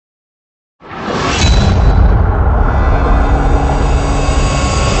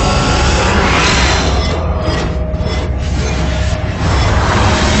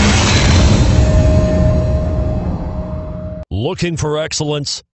Looking for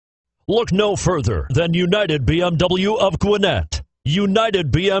excellence? Look no further than United BMW of Gwinnett.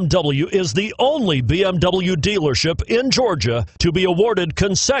 United BMW is the only BMW dealership in Georgia to be awarded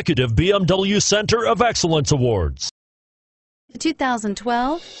consecutive BMW Center of Excellence awards. The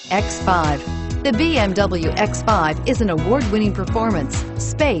 2012 X5. The BMW X5 is an award-winning performance,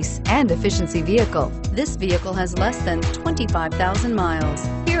 space, and efficiency vehicle. This vehicle has less than 25,000 miles.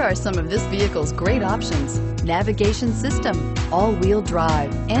 Here are some of this vehicle's great options: navigation system, all-wheel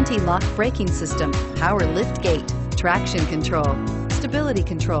drive, anti-lock braking system, power liftgate, traction control, stability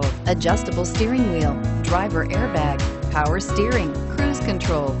control, adjustable steering wheel, driver airbag, power steering, cruise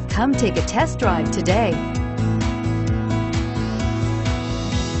control. Come take a test drive today.